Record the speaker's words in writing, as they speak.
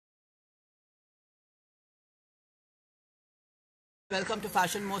Welcome to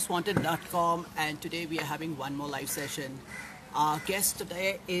fashionmostwanted.com, and today we are having one more live session. Our guest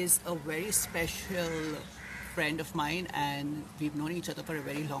today is a very special friend of mine, and we've known each other for a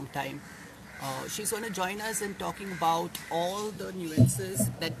very long time. She's going to join us in talking about all the nuances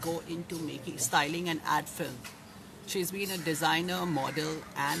that go into making styling an ad film. She's been a designer, model,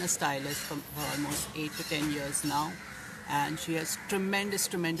 and a stylist for almost 8 to 10 years now, and she has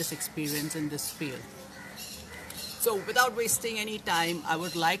tremendous experience in this field. So without wasting any time, I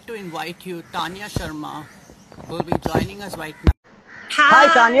would like to invite you, Tanya Sharma, who will be joining us right now. Hi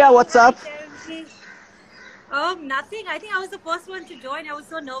Hi, Tanya, what's up? Jeremy. Nothing. I think I was the first one to join. I was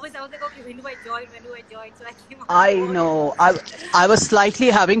so nervous. I was like, okay, when do I join? When do I join? So I came on I board. know I was slightly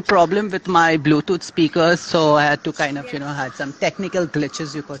having problem with my Bluetooth speakers, so I had to kind of, Yeah. had some technical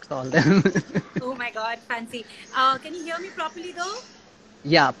glitches, you could call them. Oh my God, fancy. Can you hear me properly though?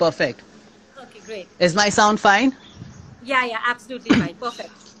 Yeah, perfect. Okay, great. Is my sound fine? Yeah, absolutely fine.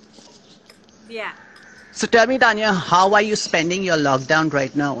 Perfect. Yeah. So tell me, Tanya, how are you spending your lockdown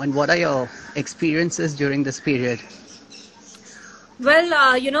right now, and what are your experiences during this period?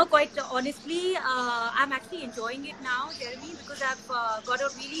 Well, quite honestly, I'm actually enjoying it now, Jeremy, because I've got a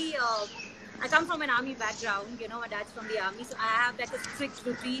really. I come from an army background. My dad's from the army, so I have like a strict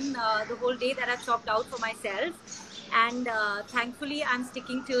routine the whole day that I've chalked out for myself, and thankfully I'm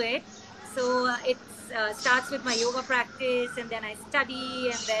sticking to it. So it starts with my yoga practice, and then I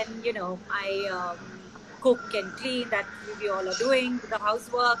study, and then I cook and clean. That we all are doing the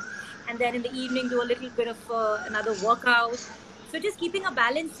housework, and then in the evening do a little bit of another workout. So just keeping a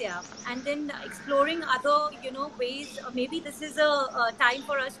balance here, and then exploring other ways. Maybe this is a time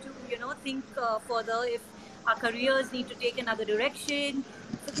for us to think further if our careers need to take another direction.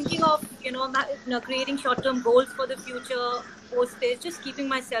 So thinking of creating short-term goals for the future post this, just keeping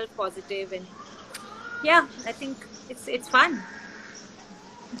myself positive, and yeah, I think it's fun.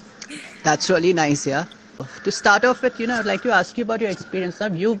 That's really nice, yeah. To start off with, I'd like to ask you about your experience. Now,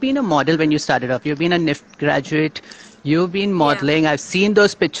 you've been a model when you started off. You've been a NIFT graduate. You've been Yeah. modeling. I've seen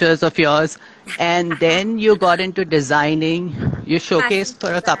those pictures of yours. And then you got into designing. You Fashion showcased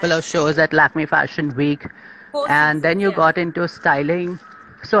for a couple of design, shows at Lakme Fashion Week. four And then seasons. you Yeah. got into styling.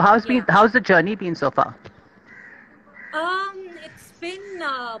 So Yeah. how's the journey been so far?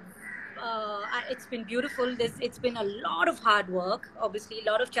 It's been beautiful. It's been a lot of hard work, obviously, a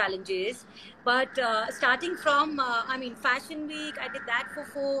lot of challenges. But starting from, Fashion Week, I did that for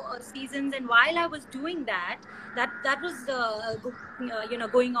four seasons, and while I was doing that was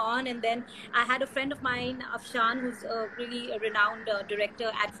going on, and then I had a friend of mine, Afshan, who's a really a renowned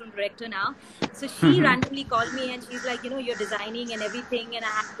director, ad film director now. So she randomly called me, and she's like, you're designing and everything, and I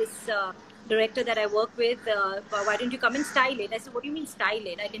have this. Director that I work with, why don't you come and style it? I said, what do you mean style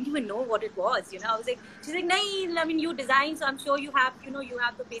it? I didn't even know what it was. I was like, she's like, nahin, I mean, you design, so I'm sure you have, you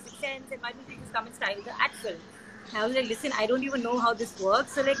have the basic sense, and why don't you just come and style the ad film? And I was like, listen, I don't even know how this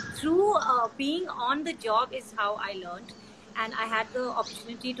works. So like through being on the job is how I learned. And I had the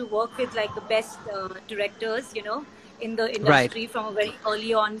opportunity to work with like the best directors, in the Right, industry from a very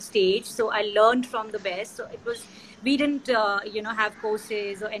early on stage. So I learned from the best. So we didn't, have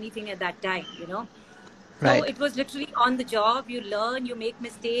courses or anything at that time. So right. it was literally on the job. You learn, you make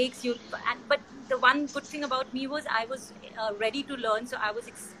mistakes. But the one good thing about me was I was ready to learn. So I was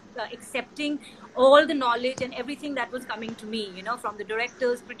accepting all the knowledge and everything that was coming to me, from the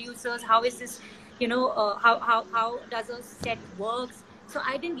directors, producers. How is this, how does a set works? So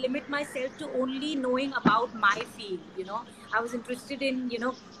I didn't limit myself to only knowing about my field. I was interested in,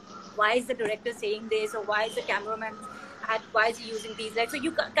 why is the director saying this, or why is the cameraman why is he using these lights? So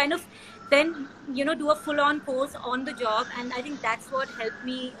you kind of then do a full-on course on the job, and I think that's what helped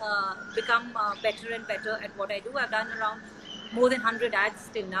me become better and better at what I do. I've done around more than 100 ads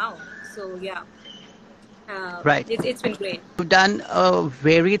till now. So yeah, Right. it's been great. You've done a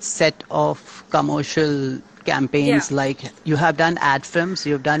varied set of commercial Yeah, campaigns, like you have done ad films,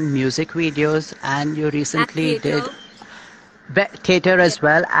 you've done music videos, and you and recently did theater. theater Yeah, as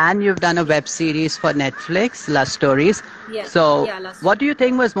well, and you've done a yeah, web series for Netflix, Love Stories. yeah, So, yeah. Last what story. do you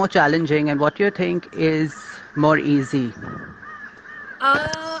think was more challenging, and what do you think is more easy?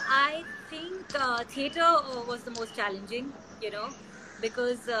 I think theater was the most challenging,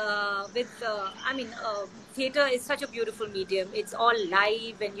 because theater is such a beautiful medium. It's all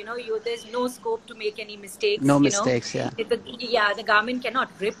live, and there's no scope to make any mistakes. No mistakes, yeah. The garment cannot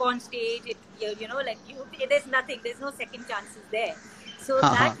rip on stage. There's nothing. There's no second chances there. So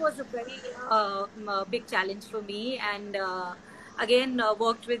Haha. that was a very big challenge for me, and. Again,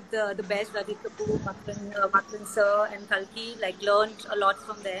 worked with the best, Rajit Kapoor, Makran sir, and Kalki. Like learned a lot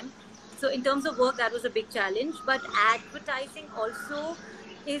from them. So in terms of work, that was a big challenge. But advertising also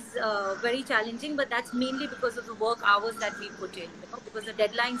is very challenging, but that's mainly because of the work hours that we put in, because the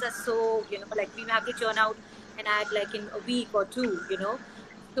deadlines are so, like we have to churn out an ad like in a week or two.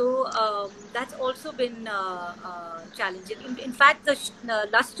 So that's also been challenging. In fact, the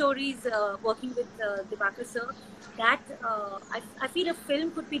Lust Stories, working with Divakar sir, that I feel a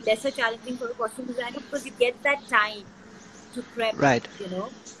film could be lesser challenging for a costume designer because you get that time to prep, Right.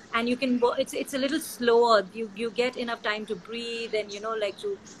 and you can it's a little slower. You get enough time to breathe and like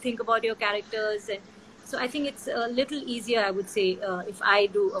to think about your characters, and so I think it's a little easier, I would say, if I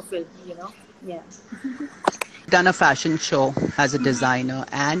do a film. Yeah. Done a fashion show as a designer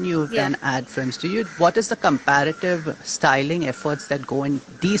and you've Yeah. done ad films. What is the comparative styling efforts that go in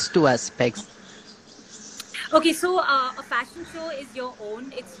these two aspects? Okay, so a fashion show is your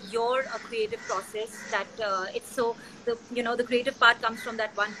own. It's your creative process. That it's so the creative part comes from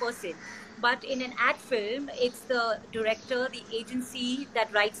that one person. But in an ad film, it's the director, the agency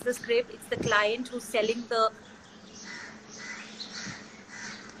that writes the script. It's the client who's selling the.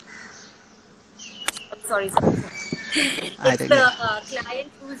 Sorry. I It's think, the yeah.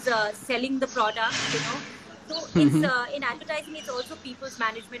 client who's selling the product. So it's in advertising, it's also people's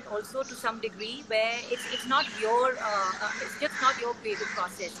management also to some degree, where it's not your it's just not your creative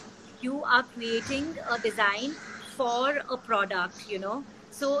process. You are creating a design for a product.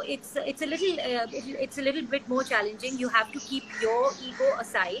 So it's a little it's a little bit more challenging. You have to keep your ego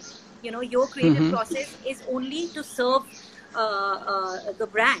aside. Your creative process is only to serve the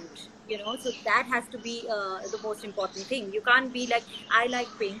brand. So that has to be the most important thing. You can't be like, I like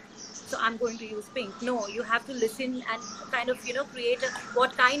pink, so I'm going to use pink. No, you have to listen and kind of create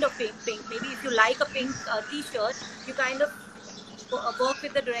what kind of pink. Maybe if you like a pink t-shirt, you kind of work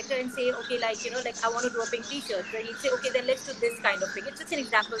with the director and say, okay, like I want to do a pink t-shirt. Then he'd say, okay, then let's do this kind of pink. It's just an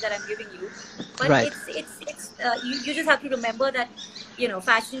example that I'm giving you, but Right. you just have to remember that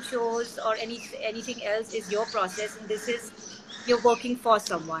fashion shows or anything else is your process, and this is you're working for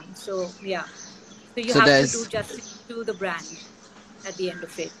someone. So yeah, so you So have to do there's, justice to the brand at the end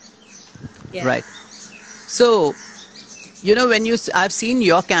of it. Yeah. right. So, when I've seen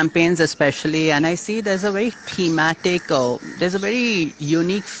your campaigns especially, and I see there's a very thematic, there's a very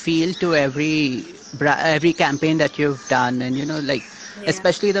unique feel to every campaign that you've done, and like Yeah.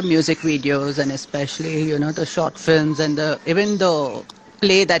 especially the music videos, and especially the short films, and even the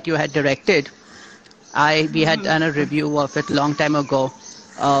play that you had directed. We had done a review of it long time ago.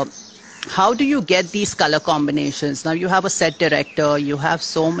 Uh, how do you get these color combinations? Now you have a set director, you have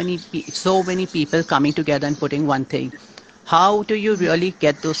so many people coming together and putting one thing. How do you really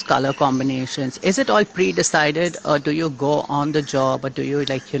get those color combinations? Is it all pre-decided, or do you go on the job, or do you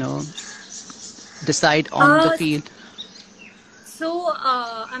decide on the Uh, field? So,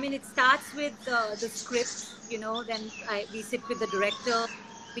 I mean, it starts with the script. Then we sit with the director,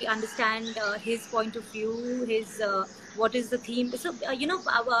 we understand his point of view, his what is the theme. So,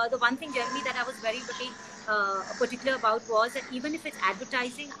 the one thing, Jeremy, that I was very, very particular about was that even if it's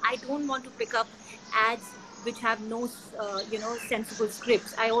advertising, I don't want to pick up ads which have no, sensible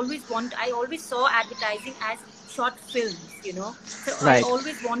scripts. I always saw advertising as short films. So I Right.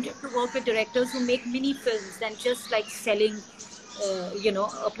 always wanted to work with directors who make mini films than just like selling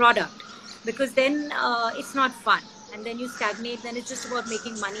a product, because then it's not fun, and then you stagnate, then it's just about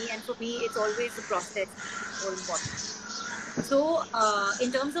making money, and for me it's always the process more important. So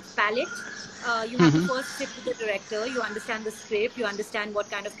in terms of palette, you have to first sit with the director, you understand the script, you understand what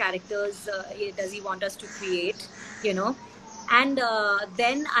kind of characters does he want us to create, you know and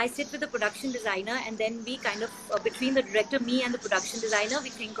then I sit with the production designer, and then we kind of between the director, me, and the production designer, we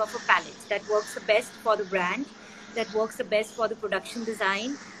think of a palette that works the best for the brand, that works the best for the production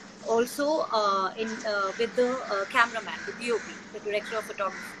design. Also, in with the cameraman, the DOP, the director of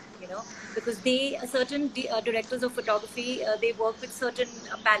photography. Because certain directors of photography, they work with certain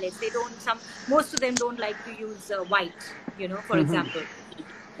palettes. They don't. Most of them don't like to use white. For example.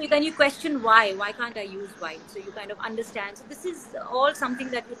 So then you question why. Why can't I use white? So you kind of understand. So this is all something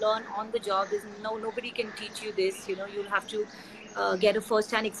that you learn on the job. Nobody can teach you this. You'll have to get a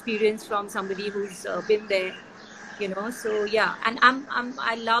first-hand experience from somebody who's been there. So yeah, and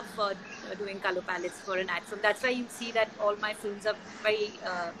I love doing color palettes for an ad film. That's why you see that all my films are very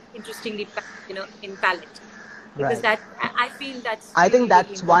interestingly in palette, because Right. that I feel that's I think really, really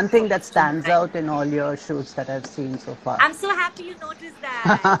that's one important for thing that costume stands design. out in all your shoots that I've seen so far. I'm so happy you noticed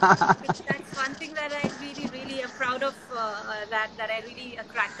that, because that's one thing that I really, really am proud of. That I really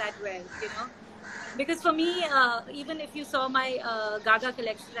cracked that well. Because for me, even if you saw my Gaga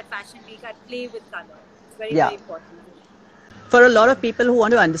collections at Fashion Week, I play with color. It's very, Yeah. very important. For a lot of people who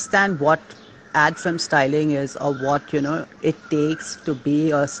want to understand what ad film styling is, or what it takes to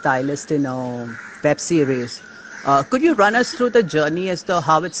be a stylist in a web series, could you run us through the journey as to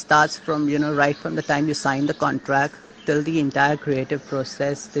how it starts from right from the time you sign the contract till the entire creative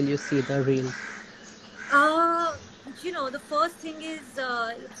process till you see the reel? Uh, the first thing is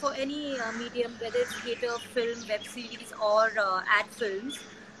for any medium, whether it's theater, film, web series, or ad films,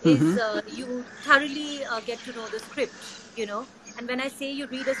 is you thoroughly get to know the script. And when I say you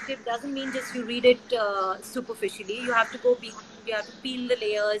read a script, doesn't mean just you read it superficially. You have to go behind. You have to peel the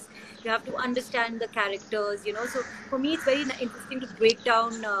layers. You have to understand the characters. So for me, it's very interesting to break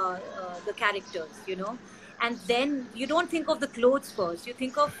down the characters. And then you don't think of the clothes first. You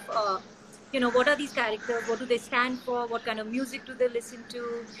think of what are these characters, what do they stand for, what kind of music do they listen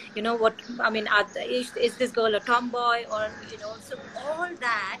to, what I mean, is this girl a tomboy, or so all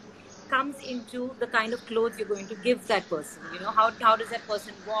that comes into the kind of clothes you're going to give that person. How does that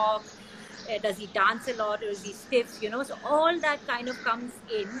person walk, does he dance a lot, or is he stiff, so all that kind of comes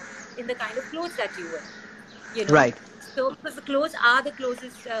in the kind of clothes that you wear, Right. so because the clothes are the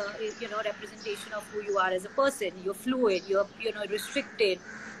closest representation of who you are as a person. You're fluid, you're restricted,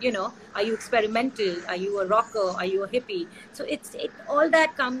 are you experimental, are you a rocker, are you a hippie? So it all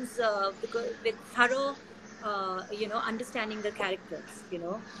that comes because with thorough understanding the characters,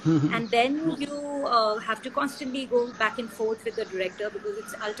 and then you have to constantly go back and forth with the director, because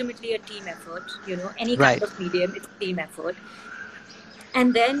it's ultimately a team effort. Any kind Right. of medium, it's a team effort.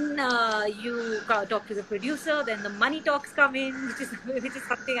 And then you talk to the producer, then the money talks come in, which is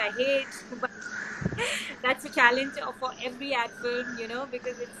something I hate. But that's a challenge for every ad film,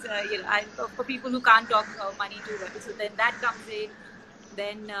 because it's for people who can't talk money too well. So then that comes in.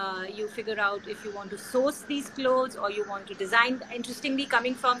 Then you figure out if you want to source these clothes or you want to design. Interestingly,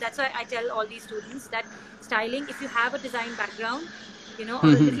 coming from, that's why I tell all these students that styling, if you have a design background, or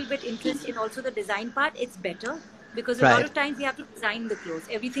a little bit interest in also the design part, it's better. Because a lot Right. of times we have to design the clothes.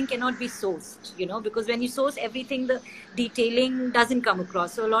 Everything cannot be sourced, because when you source everything, the detailing doesn't come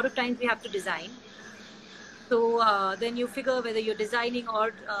across. So a lot of times we have to design. So then you figure whether you're designing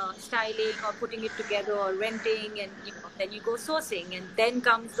or styling or putting it together or renting, and then you go sourcing, and then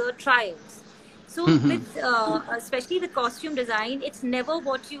comes the trials. So with especially with costume design, it's never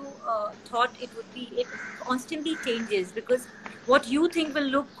what you thought it would be. It constantly changes, because what you think will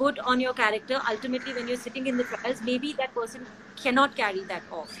look good on your character, ultimately when you're sitting in the trials, maybe that person cannot carry that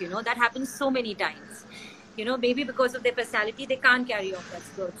off. That happens so many times. Maybe because of their personality, they can't carry off that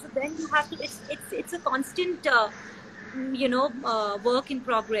skirt. So then you have to. It's a constant work in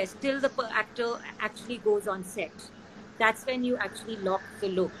progress till the actor actually goes on set. That's when you actually lock the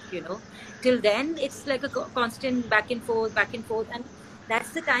look. Till then it's like a constant back and forth, and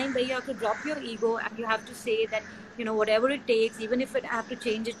that's the time where you have to drop your ego, and you have to say that whatever it takes, even if I have to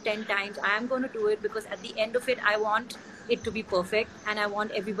change it 10 times, I am going to do it, because at the end of it, I want it to be perfect, and I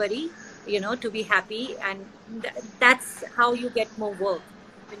want everybody to be happy. And that's how you get more work,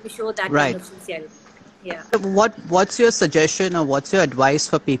 when you show that kind Right. of sincerity. Yeah. What's your suggestion, or what's your advice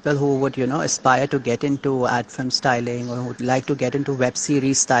for people who would aspire to get into ad film styling, or would like to get into web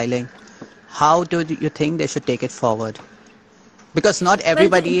series styling? How do you think they should take it forward? Because not Well,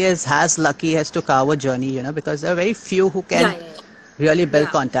 everybody has lucky as to our journey, because there are very few who yeah, can yeah, really build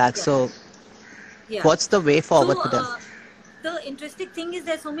yeah, contacts. yeah, So yeah. what's the way forward So for them? the interesting thing is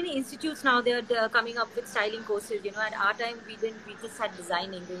there's so many institutes now, they're coming up with styling courses. At our time we didn't, we just had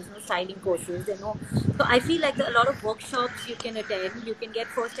designing, there was no styling courses, so I feel like there are a lot of workshops you can attend. You can get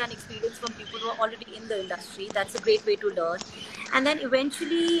first-hand experience from people who are already in the industry. That's a great way to learn. And then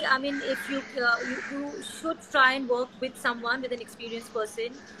eventually, I mean, if you should try and work with someone, with an experienced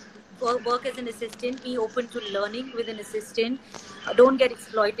person. Work as an assistant, be open to learning with an assistant. Don't get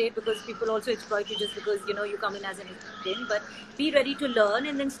exploited, because people also exploit you just because you come in as an assistant. But be ready to learn,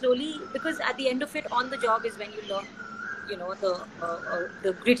 and then slowly, because at the end of it, on the job is when you learn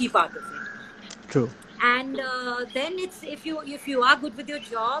the gritty part of it. True. And then it's, if you are good with your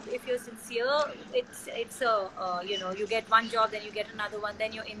job, if you're sincere, it's a you get one job, then you get another one,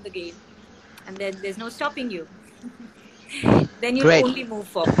 then you're in the game, and then there's no stopping you. Then you Great. only move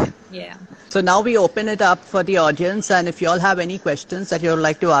forward. Yeah. So now we open it up for the audience, and if you all have any questions that you would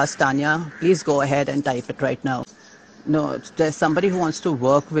like to ask Tanya, please go ahead and type it right now. No, there's somebody who wants to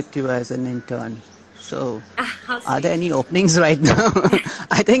work with you as an intern. So How are there sweet. any openings right now?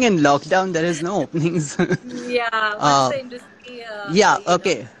 I think in lockdown there is no openings. Yeah, what's the industry? Yeah,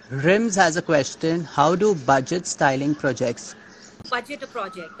 okay. Rims has a question. How do budget styling projects? Budget a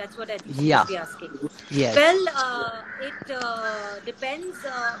project. That's what I think she Yeah, must be asking. yes. Well, it depends.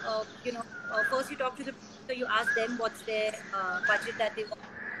 First you talk to the producer. So you ask them what's their budget that they want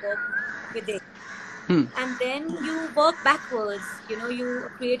to work within. Hmm. And then you work backwards. You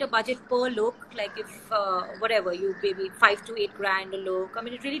create a budget per look. Like if whatever you maybe 5 to 8 grand a look. I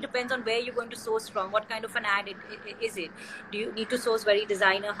mean, it really depends on where you're going to source from. What kind of an ad is it? Do you need to source very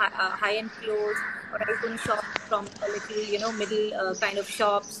designer high end clothes, or are you going to shop from a little middle kind of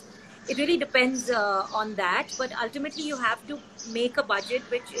shops? It really depends on that. But ultimately, you have to make a budget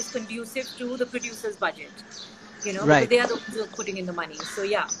which is conducive to the producer's budget. Because Right. they are the ones who are putting in the money. So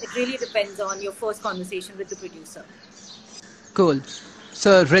yeah, it really depends on your first conversation with the producer. Cool.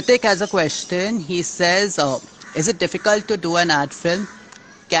 So Ritik has a question. He says, is it difficult to do an ad film?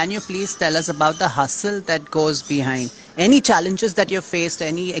 Can you please tell us about the hustle that goes behind? Any challenges that you've faced,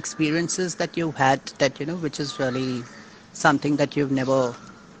 any experiences that you had that, which is really something that you've never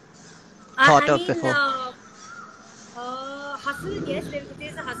I thought of mean, before? hustle, yes, it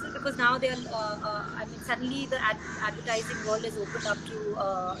is a hustle because now they're, I mean, suddenly the advertising world has opened up to,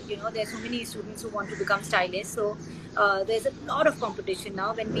 there's so many students who want to become stylists. So there's a lot of competition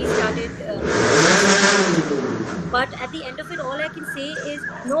now. When we started, but at the end of it, all I can say is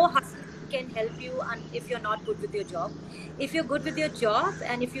no hustle can help you if you're not good with your job. If you're good with your job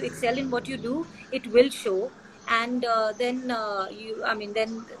and if you excel in what you do, it will show. And then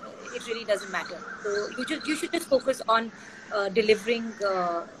then it really doesn't matter. So you should just focus on delivering,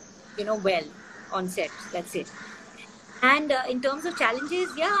 well on set. That's it. And in terms of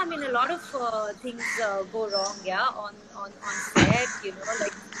challenges, yeah, I mean, a lot of things go wrong, yeah, on set,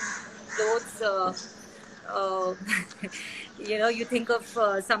 like clothes. Uh, you think of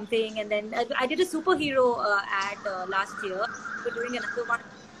something, and then I did a superhero ad last year. We're doing another one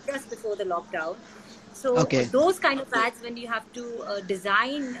just before the lockdown. So Okay. those kind of ads, when you have to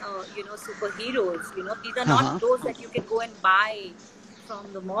design, superheroes, these are not Uh-huh. those that you can go and buy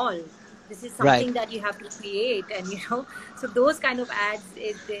from the mall. This is Right. something that you have to create, and so those kind of ads, I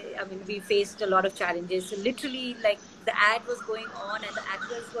mean, we faced a lot of challenges. So literally, like, the ad was going on and the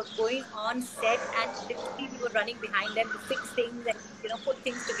actors were going on set, and literally we were running behind them to fix things and put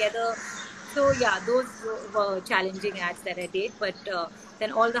things together. So yeah, those were challenging ads that I did, but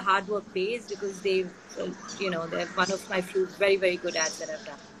then all the hard work pays because they're one of my few very, very good ads that I've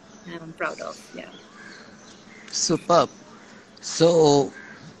done, and I'm proud of. Yeah. Superb. So,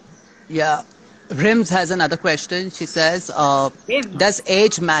 yeah. Rims has another question. She says, Him. does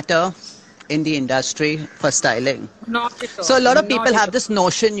age matter in the industry for styling? Not at So all. a lot of Not people at have all. this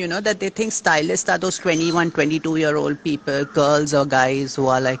notion, that they think stylists are those 21, 22-year-old people, girls or guys who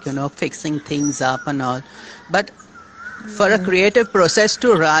are like, fixing things up and all. But for a creative process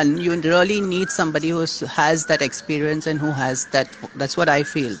to run, you really need somebody who has that experience and who has that. That's what I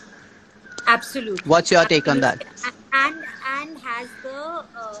feel. Absolutely, What's your take on that? absolutely, and has the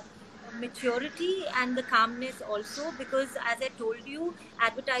maturity and the calmness also, because as I told you,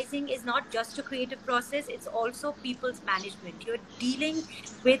 advertising is not just a creative process; it's also people's management. You're dealing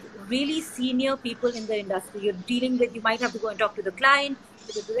with really senior people in the industry. You're dealing with. You might have to go and talk to the client,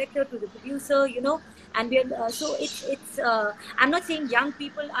 to the director, to the producer. And we're so it's. I'm not saying young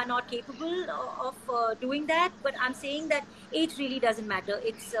people are not capable of doing that, but I'm saying that age really doesn't matter.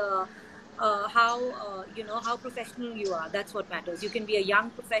 It's how professional you are. That's what matters. You can be a young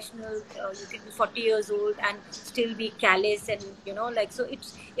professional, you can be 40 years old and still be callous, and so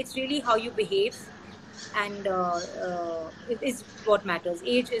it's really how you behave, and it is what matters.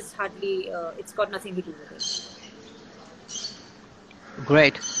 Age is hardly, it's got nothing to do with it.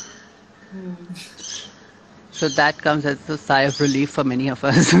 Great. So that comes as a sigh of relief for many of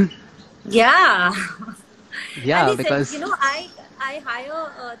us. Yeah. And Yeah, these, because I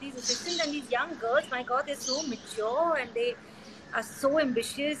hire these assistants, and these young girls, my God, they're so mature and they are so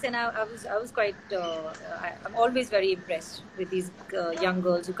ambitious. And I was quite, I'm always very impressed with these young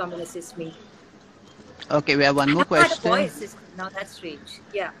girls who come and assist me. okay, we have one I more never had a boy question. assistant. Now that's strange.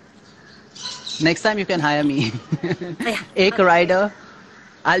 Yeah. Next time you can hire me. Yeah. Ek Okay. rider.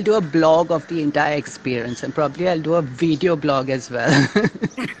 I'll do a blog of the entire experience and probably I'll do a video blog as well.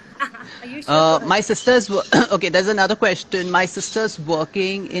 You should. My sister's okay. There's another question. My sister's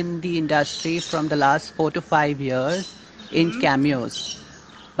working in the industry from the last 4 to 5 years in Hmm. cameos,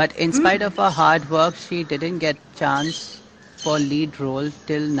 but in spite of her hard work, she didn't get chance for lead role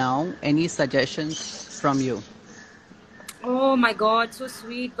till now. Any suggestions from you? Oh my God, so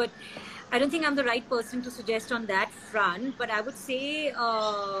sweet. But I don't think I'm the right person to suggest on that front. But I would say,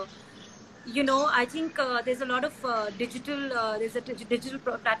 I think there's a lot of digital, there's a digital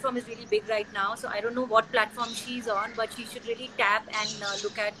platform is really big right now. So I don't know what platform she's on, but she should really tap and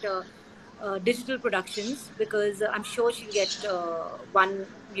look at digital productions, because I'm sure she'll get one,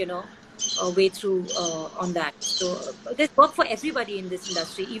 way through on that. So there's work for everybody in this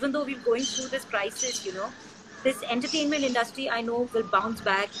industry. Even though we're going through this crisis, this entertainment industry, I know, will bounce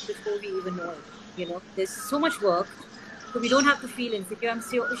back before we even know it. There's so much work, so we don't have to feel insecure. I'm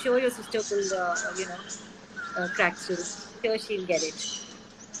sure your sister will, crack through. Sure, she'll get it.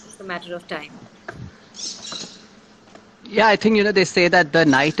 It's a matter of time. Yeah, I think, they say that the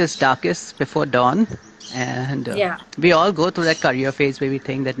night is darkest before dawn. And Yeah, we all go through that career phase where we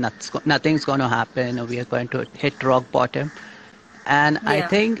think that nothing's going to happen or we are going to hit rock bottom. And I yeah,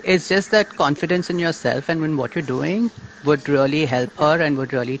 think it's just that confidence in yourself and in what you're doing would really help yeah, her and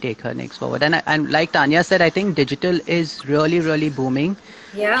would really take her next forward. And like Tanya said, I think digital is really, really booming.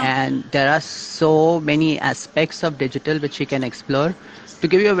 yeah, And there are so many aspects of digital which you can explore. To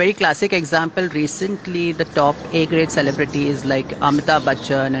give you a very classic example, recently the top A grade celebrities like Amitabh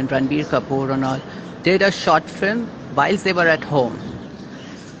Bachchan and Ranbir Kapoor and all did a short film whilst they were at home.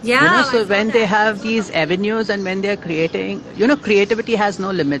 yeah. I So saw when they that. have So these lovely. avenues and when they're creating, creativity has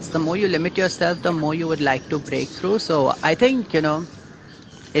no limits. The more you limit yourself, the Yeah, more you would like to break through. So I think,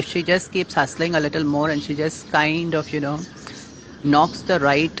 if she just keeps hustling a little more and she just kind of, knocks the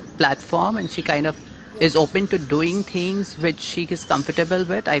right platform and she kind of yeah. is open to doing things which she is comfortable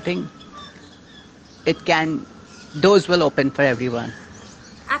with, I think it can, doors will open for everyone.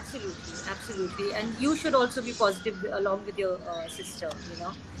 Absolutely, absolutely. And you should also be positive along with your sister,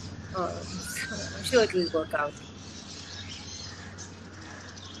 so I'm sure it will work out.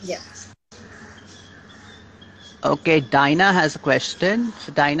 Yeah. Okay, Dinah has a question.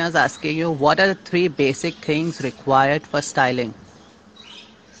 So Dinah's asking you, what are the three basic things required for styling?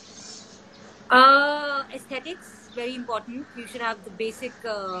 Aesthetics, very important. You should have the basic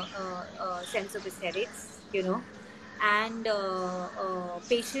sense of aesthetics, and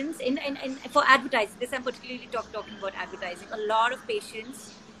patience. In for advertising, this I'm particularly talking about advertising. A lot of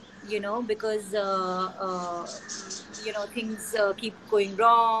patience, because things keep going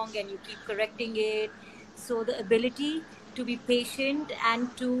wrong and you keep correcting it. So the ability to be patient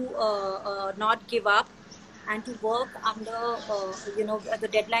and to not give up and to work under, the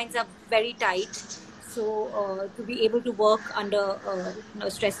deadlines are very tight. So to be able to work under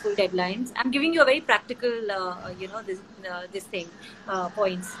stressful deadlines. I'm giving you a very practical, this thing,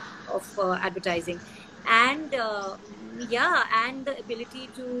 points of advertising. And yeah, and the ability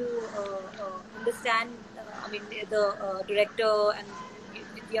to understand, I mean, the director and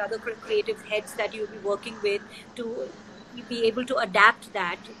the other creative heads that you'll be working with, to be able to adapt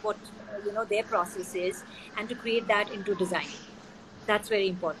that, what their process is, and to create that into design. That's very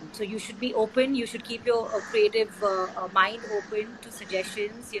important. So you should be open, you should keep your creative mind open to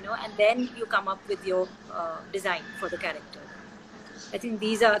suggestions, and then you come up with your design for the character. I think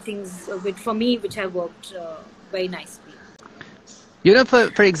these are things which for me which have worked very nicely.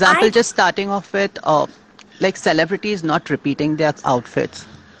 For example, I just starting off with like celebrities not repeating their outfits.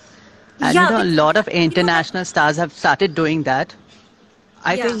 And Yeah, a because lot of that, international stars have started doing that.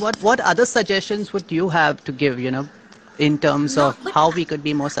 I yeah. think what other suggestions would you have to give, in terms No, of but how we could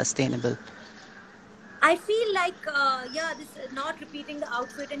be more sustainable? I feel like, yeah, this not repeating the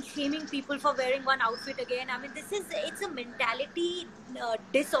outfit and shaming people for wearing one outfit again. I mean, it's a mentality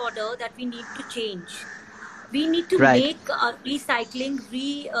disorder that we need to change. We need to Right. make recycling,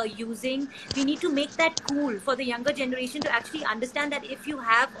 reusing, we need to make that cool for the younger generation to actually understand that if you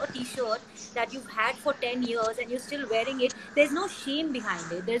have a t-shirt that you've had for 10 years and you're still wearing it, there's no shame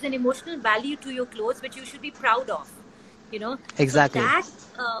behind it. There's an emotional value to your clothes which you should be proud of. So Exactly. that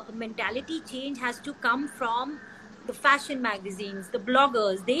mentality change has to come from the fashion magazines, the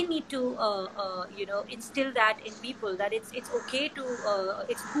bloggers. They need to instill that in people, that it's okay to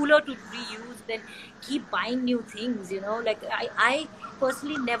it's cooler to reuse than keep buying new things. Like I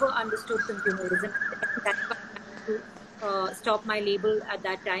personally never understood consumerism. I think that's why I had to stop my label at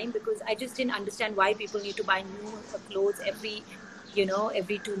that time, because I just didn't understand why people need to buy new clothes every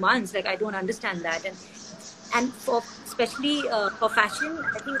 2 months. Like, I don't understand that. And for especially for fashion,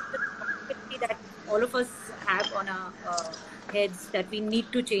 I think it's a responsibility that all of us have on our heads, that we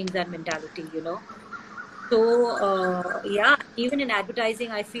need to change that mentality. So yeah, even in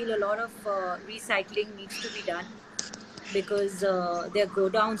advertising, I feel a lot of recycling needs to be done, because there are go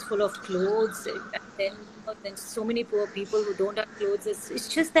downs full of clothes, and then so many poor people who don't have clothes.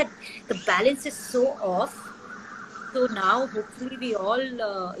 It's just that the balance is so off. So now, hopefully, we all,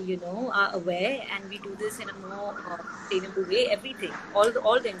 are aware, and we do this in a more sustainable way. Everything, all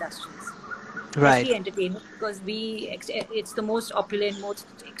the industries, Right. especially entertainment, because it's the most opulent, most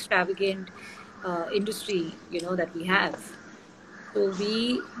extravagant industry, that we have. So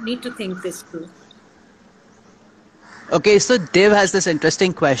we need to think this through. Okay, so Dev has this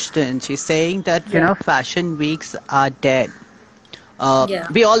interesting question. She's saying that, Yeah. fashion weeks are dead. Yeah.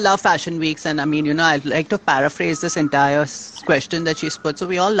 We all love fashion weeks, and I mean, I'd like to paraphrase this entire question that she's put. So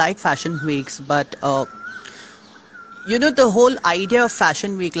we all like fashion weeks, but the whole idea of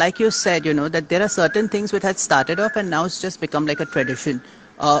fashion week, like you said, that there are certain things which had started off and now it's just become like a tradition.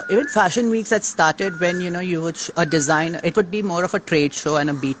 Even fashion weeks had started when, you would, a designer, it would be more of a trade show and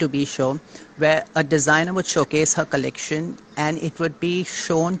a B2B show where a designer would showcase her collection and it would be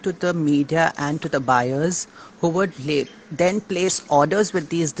shown to the media and to the buyers who would then place orders with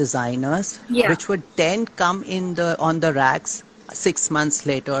these designers, Yeah. which would then come in the on the racks 6 months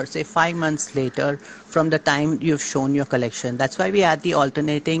later, say 5 months later, from the time you've shown your collection. That's why we had the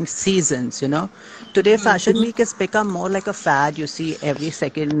alternating seasons. Today, Fashion Week has become more like a fad. You see every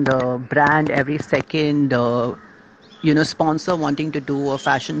second brand, every second sponsor wanting to do a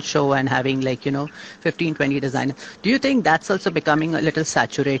fashion show and having like 15, 20 designers. Do you think that's also becoming a little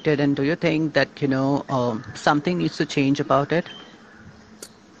saturated, and do you think that something needs to change about it?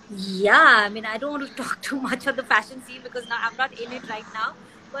 Yeah, I mean, I don't want to talk too much on the fashion scene because now I'm not in it right now.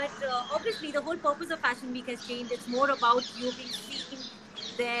 But obviously, the whole purpose of Fashion Week has changed. It's more about you being seen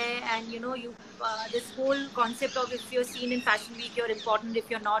there, and you this whole concept of if you're seen in Fashion Week, you're important. If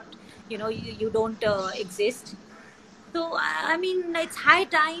you're not, you don't exist. So, I mean, it's high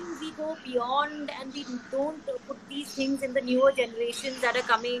time we go beyond and we don't put these things in the newer generations that are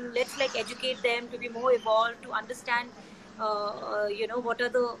coming. Let's like educate them to be more evolved, to understand, what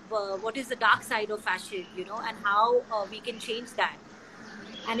is the dark side of fashion, and how we can change that.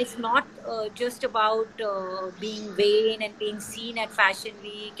 And it's not just about being vain and being seen at Fashion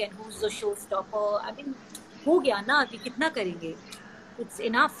Week and who's the showstopper. I mean, हो गया ना अभी कितना करेंगे? It's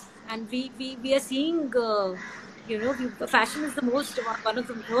enough, and we are seeing. Fashion is the most one of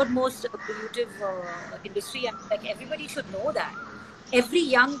the third most pollutive industry, and like everybody should know that. Every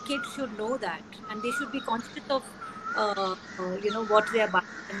young kid should know that, and they should be conscious of what they're buying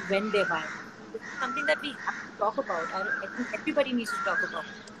and when they're buying. It's something that we have to talk about. I think everybody needs to talk about.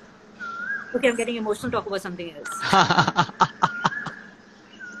 Okay, I'm getting emotional. Talk about something else.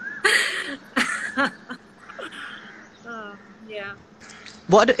 Yeah.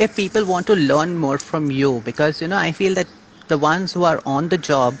 What if people want to learn more from you? Because I feel that the ones who are on the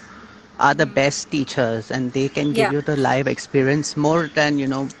job are the best teachers, and they can give Yeah. you the live experience more than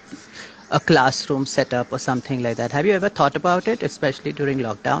a classroom setup or something like that. Have you ever thought about it, especially during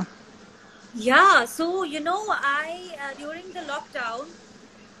lockdown? Yeah. So, I during the lockdown,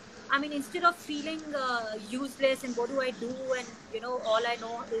 I mean, instead of feeling useless and what do I do, and all I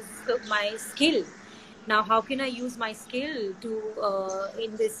know is my skill. Now, how can I use my skill to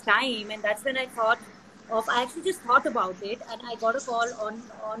in this time? And that's when I thought of. I actually just thought about it, and I got a call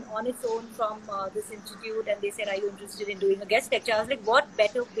on its own from this institute, and they said, "Are you interested in doing a guest lecture?" I was like, "What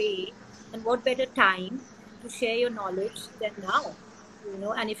better way and what better time to share your knowledge than now?"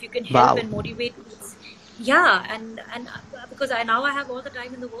 And if you can help Wow. and motivate kids, yeah, and because I have all the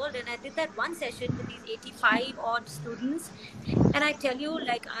time in the world, and I did that one session with these 85 odd students, and I tell you,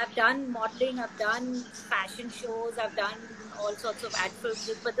 like, I've done modeling, I've done fashion shows, I've done all sorts of ad films,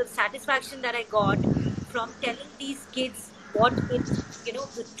 but the satisfaction that I got from telling these kids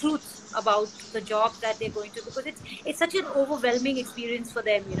the truth about the job that they're going to, because it's such an overwhelming experience for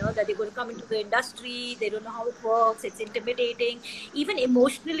them, that they're going to come into the industry, they don't know how it works, it's intimidating, even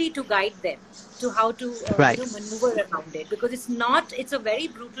emotionally, to guide them to how to Right. maneuver around it, because it's a very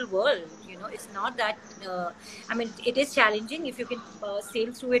brutal world. It's not that I mean, it is challenging. If you can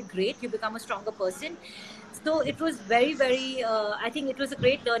sail through it, great, you become a stronger person. So it was very, very I think it was a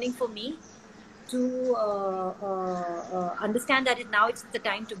great learning for me to understand that now it's the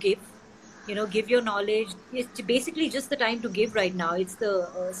time to give. Give your knowledge. It's basically just the time to give right now. It's the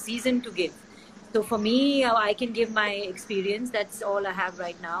season to give. So for me, I can give my experience. That's all I have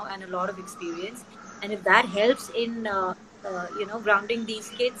right now, and a lot of experience. And if that helps in grounding these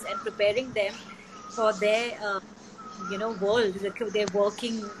kids and preparing them for their world, their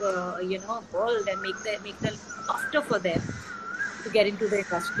working world, and make the softer for them to get into the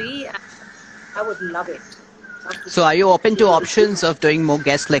industry, I would love it. Love to So, do are it. you open to options of doing more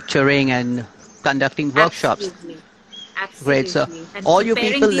guest lecturing and conducting workshops? Absolutely. Great. So, Absolutely. And all you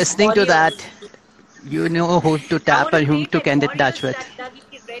people preparing these listening to that, warriors. you know who to I tap want to and whom create to like get in touch warriors with. that will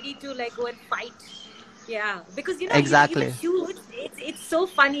be ready to like go and fight. Yeah, because you can Exactly. shoot. It's so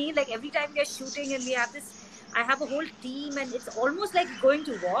funny. Like every time we are shooting, and we have this. I have a whole team, and it's almost like going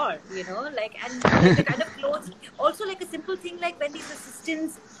to war. Like, and like the kind of clothes. Also, like a simple thing like when these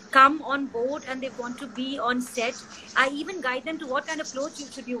assistants come on board and they want to be on set, I even guide them to what kind of clothes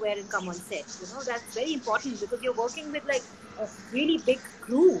should you wear and come on set. That's very important because you're working with like a really big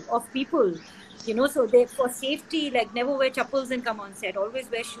crew of people. So they, for safety, like never wear chappals and come on set.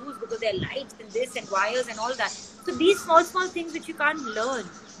 Always wear shoes because there are lights and this and wires and all that. So these small things which you can't learn.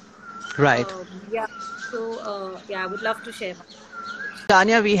 Right. Yeah. So I would love to share.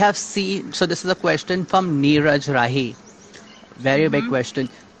 Tanya, we have seen, so this is a question from Neeraj Rahi. Very big question.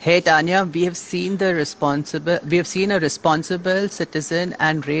 Hey Tanya, we have seen a responsible citizen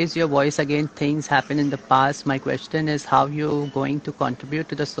and raise your voice against things happen in the past. My question is, how you going to contribute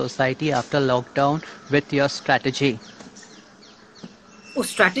to the society after lockdown with your strategy? Oh,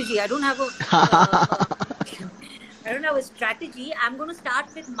 strategy. I don't have a I don't have a strategy. I'm going to start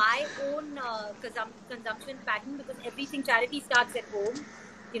with my own consumption pattern because everything charity starts at home.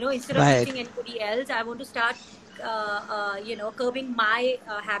 Instead of Right. teaching anybody else, I want to start, curbing my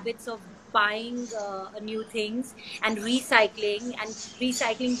habits of buying new things and recycling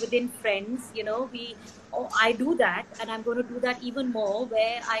within friends. I do that, and I'm going to do that even more.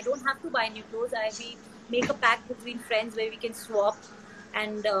 Where I don't have to buy new clothes. We make a pact between friends where we can swap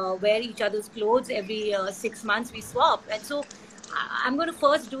and wear each other's clothes every 6 months. We swap, and so I'm going to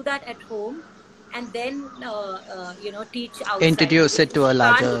first do that at home, and then teach outside. Introduce it to a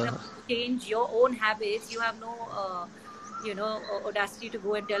larger. Can't change your own habits. You have no audacity to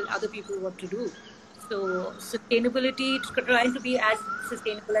go and tell other people what to do. So sustainability, trying to be as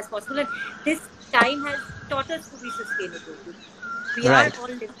sustainable as possible, and this time has taught us to be sustainable. We Right. are all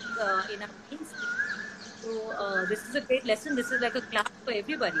living in our means. So this is a great lesson. This is like a class for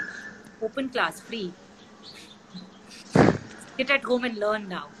everybody. Open class, free. Sit at home and learn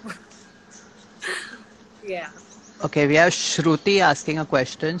now. Yeah. Okay, we have Shruti asking a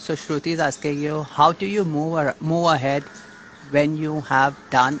question. So Shruti is asking you, how do you move ahead when you have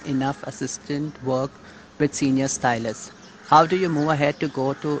done enough assistant work with senior stylists? How do you move ahead to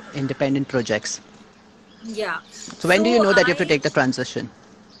go to independent projects? Yeah. So when do you know that you have to take the transition?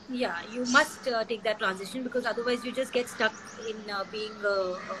 Yeah, you must take that transition because otherwise you just get stuck in being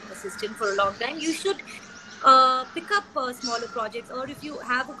an assistant for a long time. You should pick up smaller projects, or if you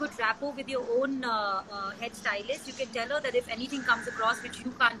have a good rapport with your own head stylist, you can tell her that if anything comes across which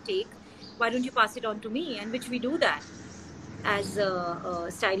you can't take, why don't you pass it on to me? And which we do that. As a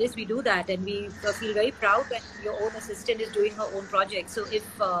stylist, we do that, and we feel very proud when your own assistant is doing her own project. So if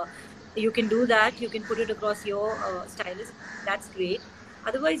you can do that, you can put it across your stylist. That's great.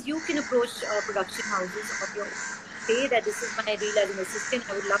 Otherwise, you can approach production houses of your own. Say that this is my deal as an assistant.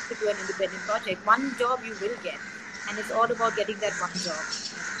 I would love to do an independent project. One job you will get, and it's all about getting that one job.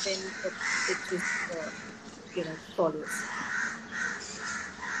 And then it just follows.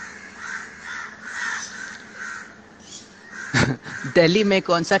 Delhi में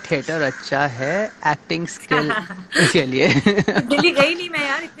कौन सा theatre अच्छा है acting skill के लिए? दिल्ली गई नहीं मैं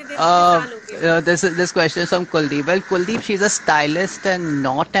यार, इतने साल हो गए. This question is from Kuldeep. Well, Kuldeep, she's a stylist and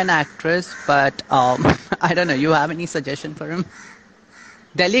not an actress, but I don't know. You have any suggestion for him?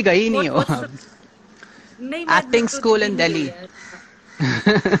 Delhi गई नहीं हो? नहीं, Acting school in Delhi.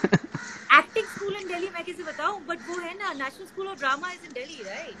 Acting school in Delhi मैं कैसे बताऊं? But वो है ना, National School of Drama is in Delhi,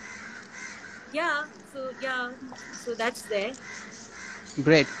 right? Yeah, so that's there.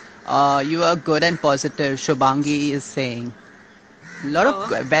 Great. You are good and positive. Shubhangi is saying. Lot of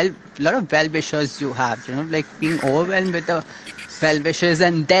well wishers you have. Like being overwhelmed with the well wishes,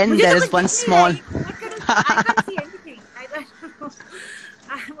 and then there is one small. I can't see anything. I don't know.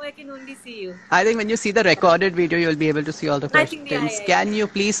 I can only see you. I think when you see the recorded video, you'll be able to see all the questions. Yeah. Can you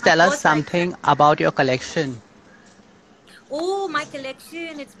please tell us something about your collection? Oh, my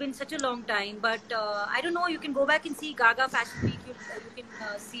collection. It's been such a long time, but I don't know. You can go back and see Gaga Fashion Week. You can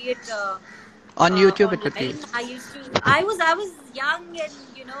see it on YouTube. Online. I was young and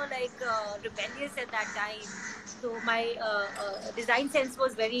rebellious at that time. So my design sense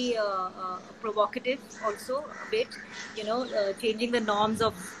was very provocative, also a bit. Changing the norms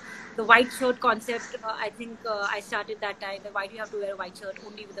of the white shirt concept. I think I started that time. Why do you have to wear a white shirt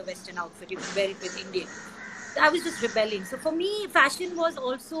only with a Western outfit? You can wear it with Indian. I was just rebelling. So for me, fashion was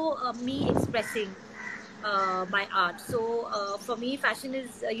also me expressing my art. So for me, fashion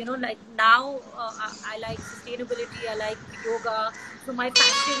is, like now I like sustainability, I like yoga. So my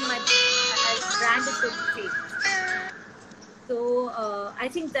fashion, my brand is going to change. So I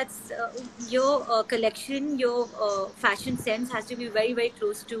think that's your collection, your fashion sense has to be very, very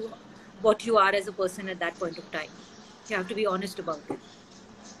close to what you are as a person at that point of time. You have to be honest about it.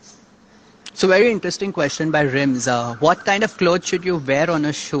 So very interesting question by Rims. What kind of clothes should you wear on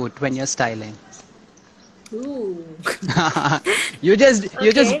a shoot when you're styling? Ooh. You just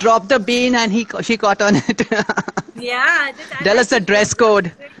Okay. dropped the bean and she caught on it. Yeah, I Tell us like the it. Good, dress good.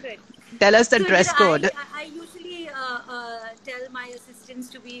 code. Very good. Tell us the So, dress code. I usually tell my assistants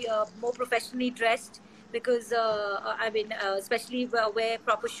to be more professionally dressed because, I mean, especially wear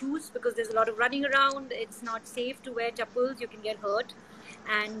proper shoes because there's a lot of running around. It's not safe to wear chappals. You can get hurt.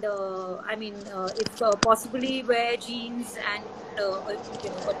 And I mean, if possibly wear jeans and,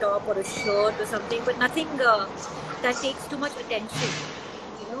 a top or a shirt or something, but nothing that takes too much attention,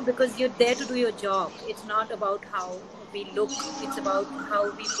 because you're there to do your job. It's not about how we look, it's about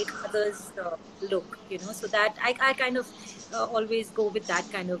how we make others look, so that I kind of always go with that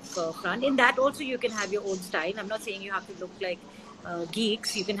kind of front. In that also you can have your own style. I'm not saying you have to look like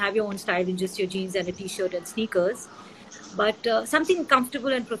geeks. You can have your own style in just your jeans and a t-shirt and sneakers, but something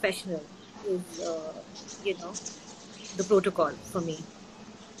comfortable and professional is the protocol for me.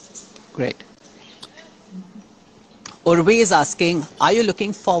 Great. Urvi is asking, are you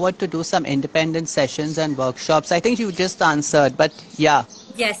looking forward to do some independent sessions and workshops? I think you just answered, but yeah.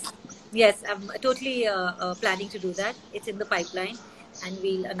 Yes, yes, I'm totally planning to do that. It's in the pipeline, and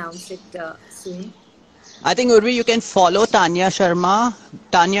we'll announce it soon. I think Urvi, you can follow Tanya Sharma,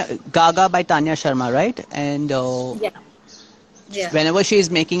 Tanya Gaga by Tanya Sharma, right? And Yeah, yeah, whenever she is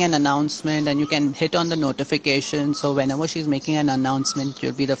making an announcement, and you can hit on the notification, so whenever she's making an announcement,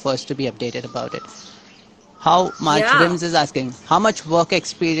 you'll be the first to be updated about it. How much, yeah. Vims is asking, how much work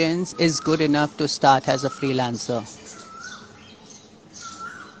experience is good enough to start as a freelancer?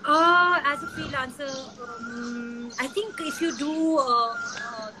 As a freelancer, I think if you do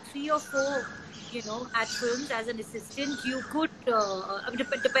three or four, ad films as an assistant, you could. I mean,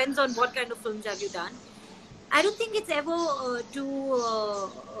 depends on what kind of films have you done. I don't think it's ever too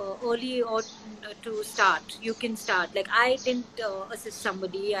early or to start. You can start. Like I didn't assist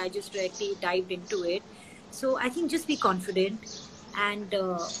somebody. I just directly dived into it. So I think just be confident and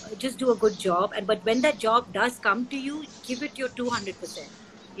just do a good job. And but when that job does come to you, give it your 200%.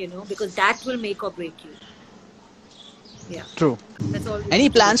 Because that will make or break you. Yeah, True. that's all you Any need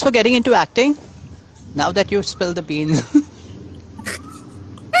to do. plans for getting into acting? Now that you've spilled the beans.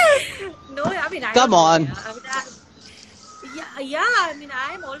 No, I mean I Come don't know. on. Yeah, I mean, yeah, yeah. I mean,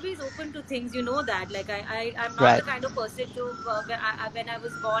 I'm always open to things. You know that. Like I'm not the Right. kind of person to. When I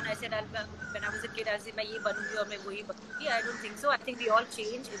was born, I said when I was a kid, I said, "मैं ये बनूंगी और मैं वही बनूंगी." I don't think so. I think we all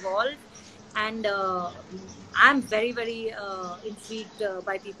change, evolve, and I'm very, very intrigued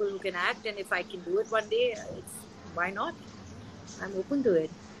by people who can act. And if I can do it one day, it's why not? I'm open to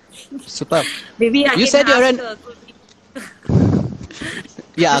it. Superb. Maybe I You can said you're ask an. Kuldeep.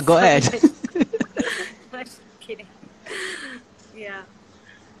 Yeah, go Sorry, ahead. I'm kidding. Yeah.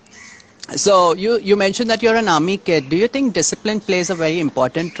 So you mentioned that you're an army kid. Do you think discipline plays a very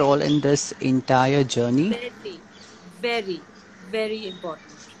important role in this entire journey? Very, very, very important.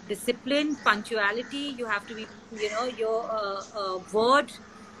 Discipline, punctuality. You have to be, your word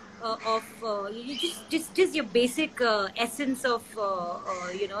of you just your basic essence of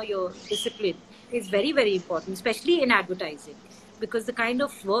your discipline is very, very important, especially in advertising, because the kind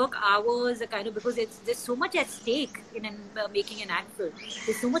of work hours, the kind of because there's so much at stake in making an ad film.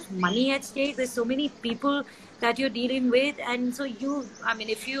 There's so much money at stake. There's so many people that you're dealing with, and so I mean,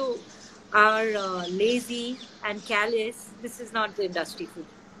 if you are lazy and callous, this is not the industry for you.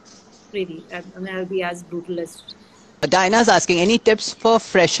 Really, I mean, I'll be as brutal as. Diana's asking, any tips for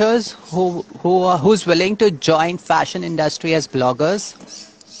freshers who's willing to join fashion industry as bloggers?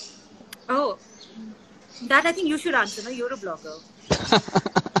 Oh, that I think you should answer. No, you're a blogger.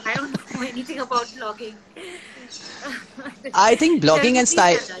 I don't know anything about blogging. I think blogging Jeremy, and please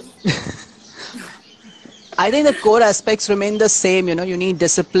style. tell us. I think the core aspects remain the same. You need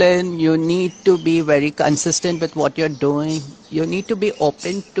discipline. You need to be very consistent with what you're doing. You need to be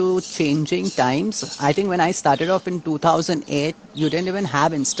open to changing times. I think when I started off in 2008, you didn't even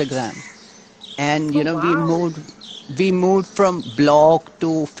have Instagram. And Oh, we wow. moved from blog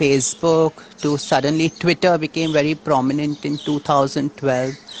to Facebook to suddenly Twitter became very prominent in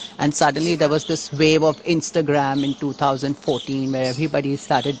 2012, and suddenly there Yeah. was this wave of Instagram in 2014 where everybody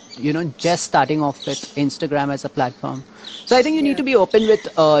started just starting off with Instagram as a platform. So I think you need Yeah. to be open with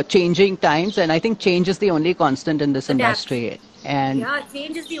changing times, and I think change is the only constant in this Adapt. industry. And Yeah,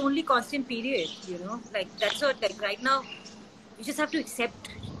 change is the only constant period. Like that's what, like right now, you just have to accept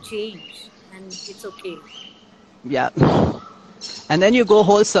change and it's okay. yeah, and then you go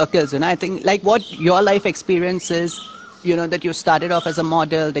whole circles. I think like what your life experience is, that you started off as a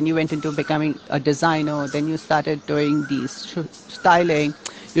model, then you went into becoming a designer, then you started doing these styling.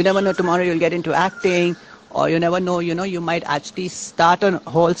 You never know, tomorrow you'll get into acting, or you never know, you might actually start a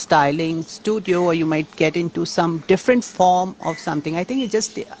whole styling studio, or you might get into some different form of something. I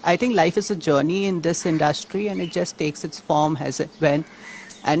think life is a journey in this industry, and it just takes its form as it when.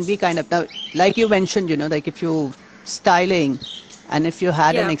 And we kind of now, like you mentioned, like if you styling, and if you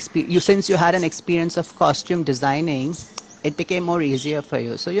had an Yeah, experience, since you had an experience of costume designing, it became more easier for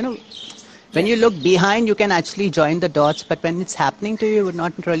you. So when yeah, you look behind, you can actually join the dots, but when it's happening to you, you would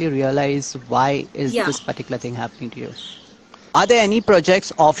not really realize why is yeah. this particular thing happening to you. Are there any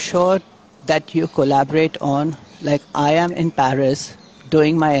projects offshore that you collaborate on? Like I am in Paris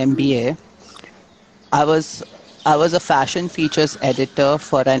doing my MBA. I was I was a fashion features editor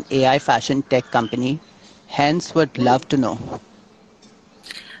for an AI fashion tech company. Hence, would Oh. love to know.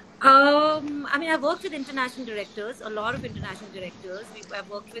 I mean, I've worked with international directors, a lot of international directors. I've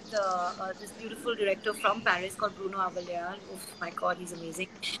worked with this beautiful director from Paris called Bruno Avaliar. Oh my God, he's amazing.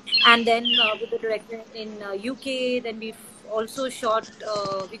 And then with the director in UK, then we've also shot,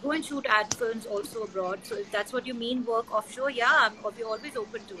 we go and shoot ad films also abroad. So if that's what you mean, work offshore, yeah, we're always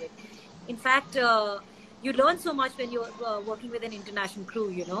open to it. In fact, you learn so much when you're working with an international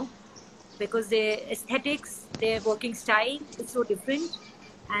crew, because their aesthetics, their working style is so different,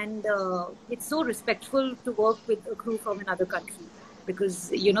 and it's so respectful to work with a crew from another country, because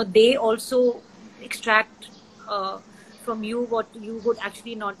they also extract from you what you would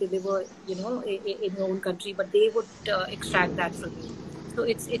actually not deliver, in your own country, but they would extract that from you. So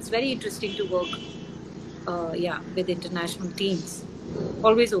it's very interesting to work, yeah, with international teams.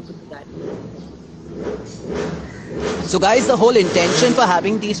 Always open to that. So, guys, the whole intention for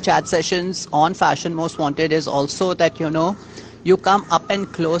having these chat sessions on Fashion Most Wanted is also that you come up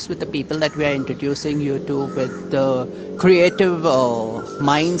and close with the people that we are introducing you to, with the creative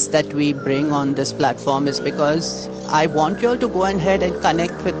minds that we bring on this platform, is because I want you all to go ahead and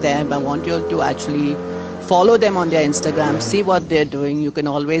connect with them. I want you all to actually follow them on their Instagram, see what they're doing. You can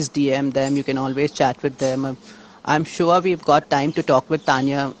always DM them, you can always chat with them. I'm sure we've got time to talk with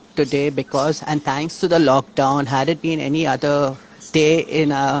Tanya today because, and thanks to the lockdown, had it been any other day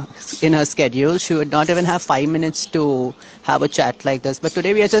in her schedule, she would not even have 5 minutes to have a chat like this. But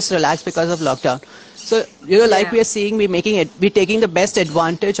today we are just relaxed because of lockdown. So, like Yeah, we are seeing, we're taking the best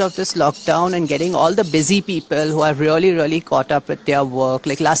advantage of this lockdown and getting all the busy people who are really, really caught up with their work.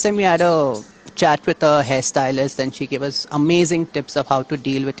 Like last time we had a chat with a hairstylist and she gave us amazing tips of how to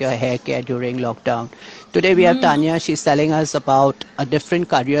deal with your hair care during lockdown. Today we have Tanya. She's telling us about a different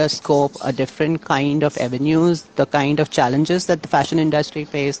career scope, a different kind of avenues, the kind of challenges that the fashion industry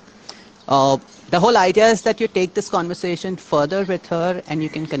face. Uh, the whole idea is that you take this conversation further with her and you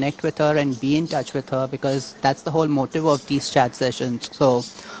can connect with her and be in touch with her, because that's the whole motive of these chat sessions. So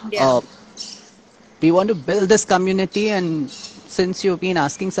yeah, uh, we want to build this community, and since you've been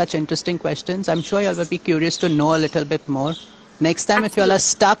asking such interesting questions, I'm sure you'll be curious to know a little bit more. Next time, if y'all are absolutely,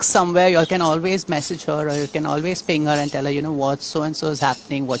 stuck somewhere, you can always message her, or you can always ping her and tell her, what so and so is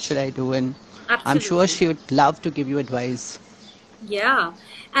happening, what should I do, and I'm sure absolutely. she would love to give you advice. Yeah.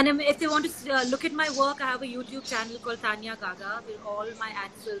 And if they want to look at my work, I have a YouTube channel called Tanya Gaga, where all my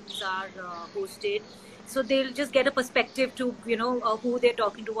ad films are hosted. So they'll just get a perspective to, who they're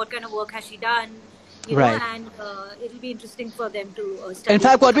talking to, what kind of work has she done, Right. and it'll be interesting for them to In study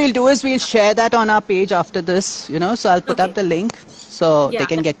fact, about what her. we'll do is we'll share that on our page after this, so I'll put up Okay. the link so they Yeah,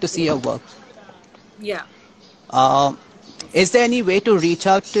 can that'd get to be see great. your work. Yeah. Uh, is there any way to reach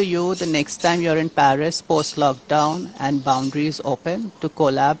out to you the next time you're in Paris post lockdown and boundaries open to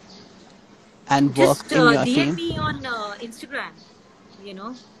collab and work Just in your DM team? me on Instagram, you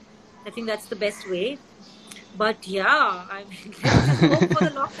know. I think that's the best way. But yeah, I mean, let's just hope for the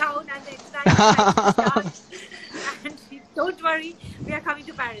lockdown and the international flights to start. And don't worry, we are coming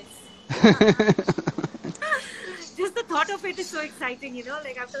to Paris. Just the thought of it is so exciting,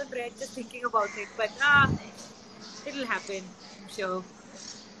 like I've turned red just thinking about it. But it'll happen, I'm sure.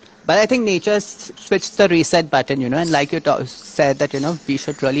 But I think nature switched the reset button, and like you said that, we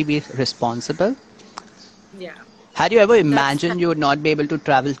should really be responsible. Yeah, Had you ever that's imagined you would not be able to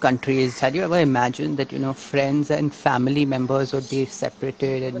travel countries? Had you ever imagined that, friends and family members would be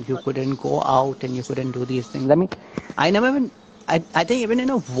separated and you couldn't go out and you couldn't do these things? I mean, I never even, I think even in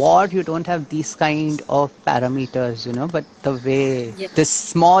a war, you don't have these kind of parameters, but the way yeah, this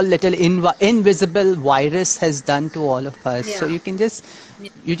small little invisible virus has done to all of us. So yeah, yeah,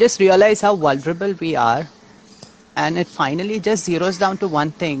 you just realize how vulnerable we are, and it finally just zeroes down to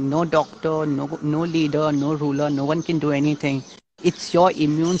one thing: no doctor, no leader, no ruler, no one can do anything. It's your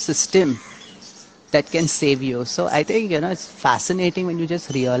immune system that can save you. So I think, it's fascinating when you just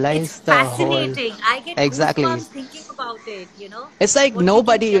It's realize the whole. fascinating. I get Exactly. goosebumps thinking about it, It's like what you can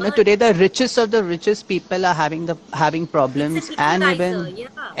nobody, learn. today the richest of the richest people are having It's an problems, and equalizer, even yeah.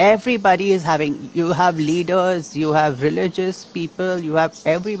 everybody is having. You have leaders, you have religious people, you have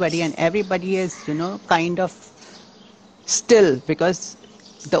everybody, and everybody is, kind of still, because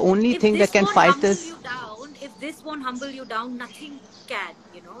the only If thing that this can won't fight humble this. you down, if this won't humble you down, nothing can.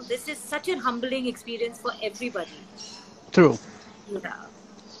 This is such a humbling experience for everybody. True. Yeah.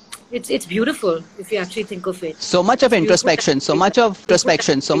 It's beautiful if you actually think of it. So much of It's beautiful that introspection, you so did much that. of Beautiful that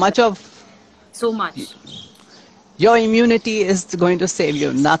introspection, you so did that. much of So much. your immunity is going to save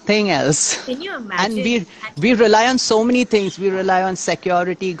you, nothing else. Can you And imagine? we rely on so many things. We rely on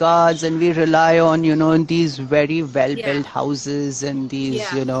security guards, and we rely on, these very well Yeah. built houses, and these,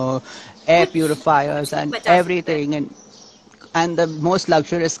 Yeah. air कुछ purifiers नहीं and बचा सकता है. everything, and the most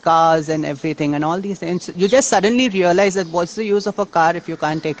luxurious cars and everything, and all these things. You just suddenly realize that what's the use of a car if you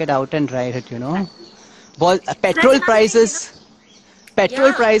can't take it out and ride it. Exactly. Well, So that's another thing.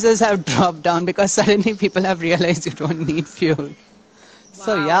 petrol Yeah. prices have dropped down because suddenly people have realized you don't need fuel.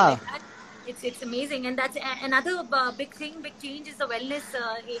 So Wow, yeah. like that, it's amazing, and that's another big thing, big change is the wellness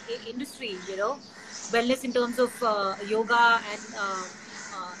industry. Wellness in terms of yoga and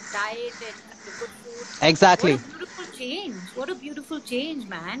diet and kind of good food. What a Exactly. beautiful change! What a beautiful change,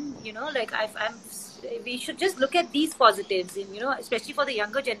 man. Like we should just look at these positives, and especially for the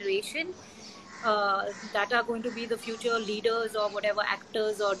younger generation that are going to be the future leaders or whatever,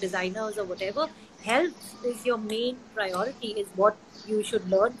 actors or designers or whatever. Health is your main priority, is what you should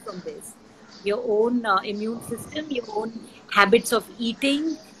learn from this. Your own immune system, your own habits of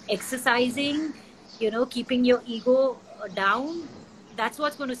eating, exercising, keeping your ego down. That's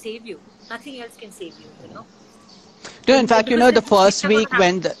what's going to save you. Nothing else can save you. No, in fact, Because the these things first are going week to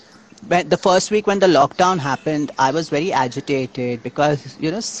happen. when the first week when the lockdown happened, I was very agitated because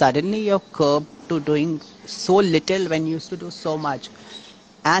suddenly you're curbed to doing so little when you used to do so much.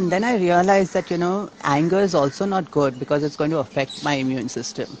 And then I realized that anger is also not good because it's going to affect my immune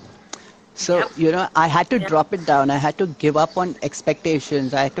system. So, Yep. I had to Yep. drop it down. I had to give up on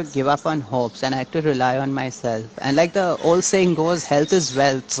expectations. I had to give up on hopes, and I had to rely on myself. And like the old saying goes, health is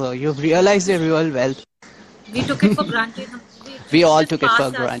wealth. So you've realized your real wealth. We took it for granted. We It all just took it for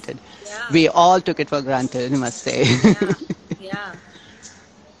passed us. granted. Yeah. We all took it for granted, I must say. Yeah. Yeah.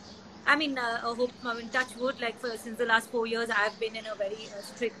 I mean, I mean, touch wood. Like since the last 4 years, I've been in a very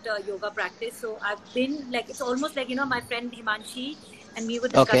strict yoga practice. So I've been like, it's almost like my friend Himanshi and we were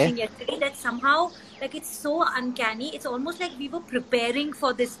Okay. discussing yesterday that somehow, like, it's so uncanny. It's almost like we were preparing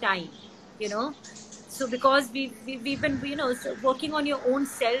for this time. You know, so because we've been so working on your own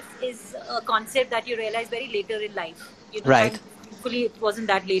self is a concept that you realize very later in life. Right. Thankfully it wasn't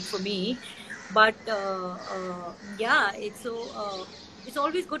that late for me, but yeah, it's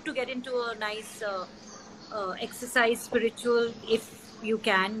always good to get into a nice exercise spiritual if you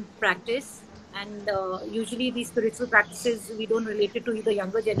can practice. And usually these spiritual practices we don't relate it to the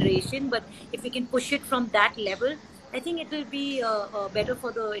younger generation, but if we can push it from that level, I think it will be better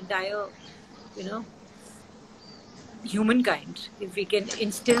for the entire you know humankind if we can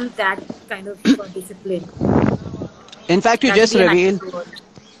instill that kind of discipline. In fact, you That'll just be a nice revealed. world.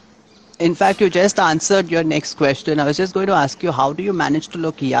 In fact, you just answered your next question. I was just going to ask you, how do you manage to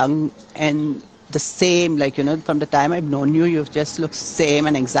look young and the same? Like, from the time I've known you, you've just looked same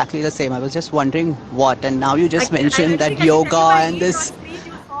and exactly the same. I was just wondering what. And now you just I mentioned don't that think I should tell you yoga my and age on this. stage,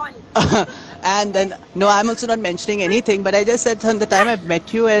 you'll fall. And then, no, I'm also not mentioning anything, but I just said from the time I've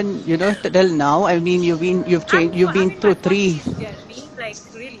met you and, till now, I mean, you've changed, you've I'm been in my through three. 40s, Jeremy. Like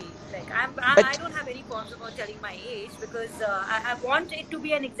really, like I But don't have any qualms about telling my age because I want it to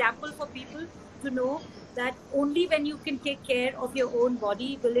be an example for people to know that only when you can take care of your own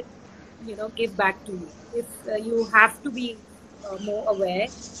body will it, give back to you. If you have to be more aware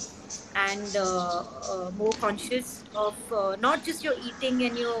and more conscious of not just your eating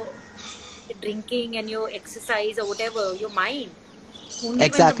and your drinking and your exercise or whatever, your mind. Only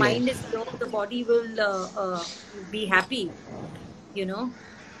when the exactly. mind is pure, the body will be happy, you know.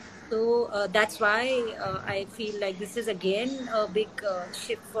 So that's why I feel like this is again a big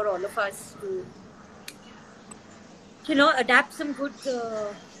shift for all of us to, adapt some good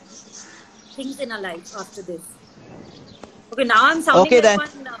things in our life after this. Okay, now I'm sounding Okay, like then.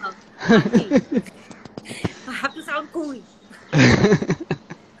 one auntie. I have to sound cool.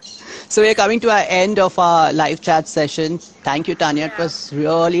 So we're coming to our end of our live chat session. Thank you, Tanya. It Yeah. was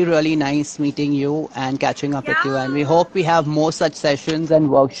really, really nice meeting you and catching up with you. And we Yeah. hope we have more such sessions and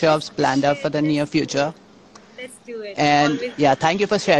Let's workshops do planned out for it. the Let's near do future. it. Let's do it. And Always yeah, happy. thank you for sharing.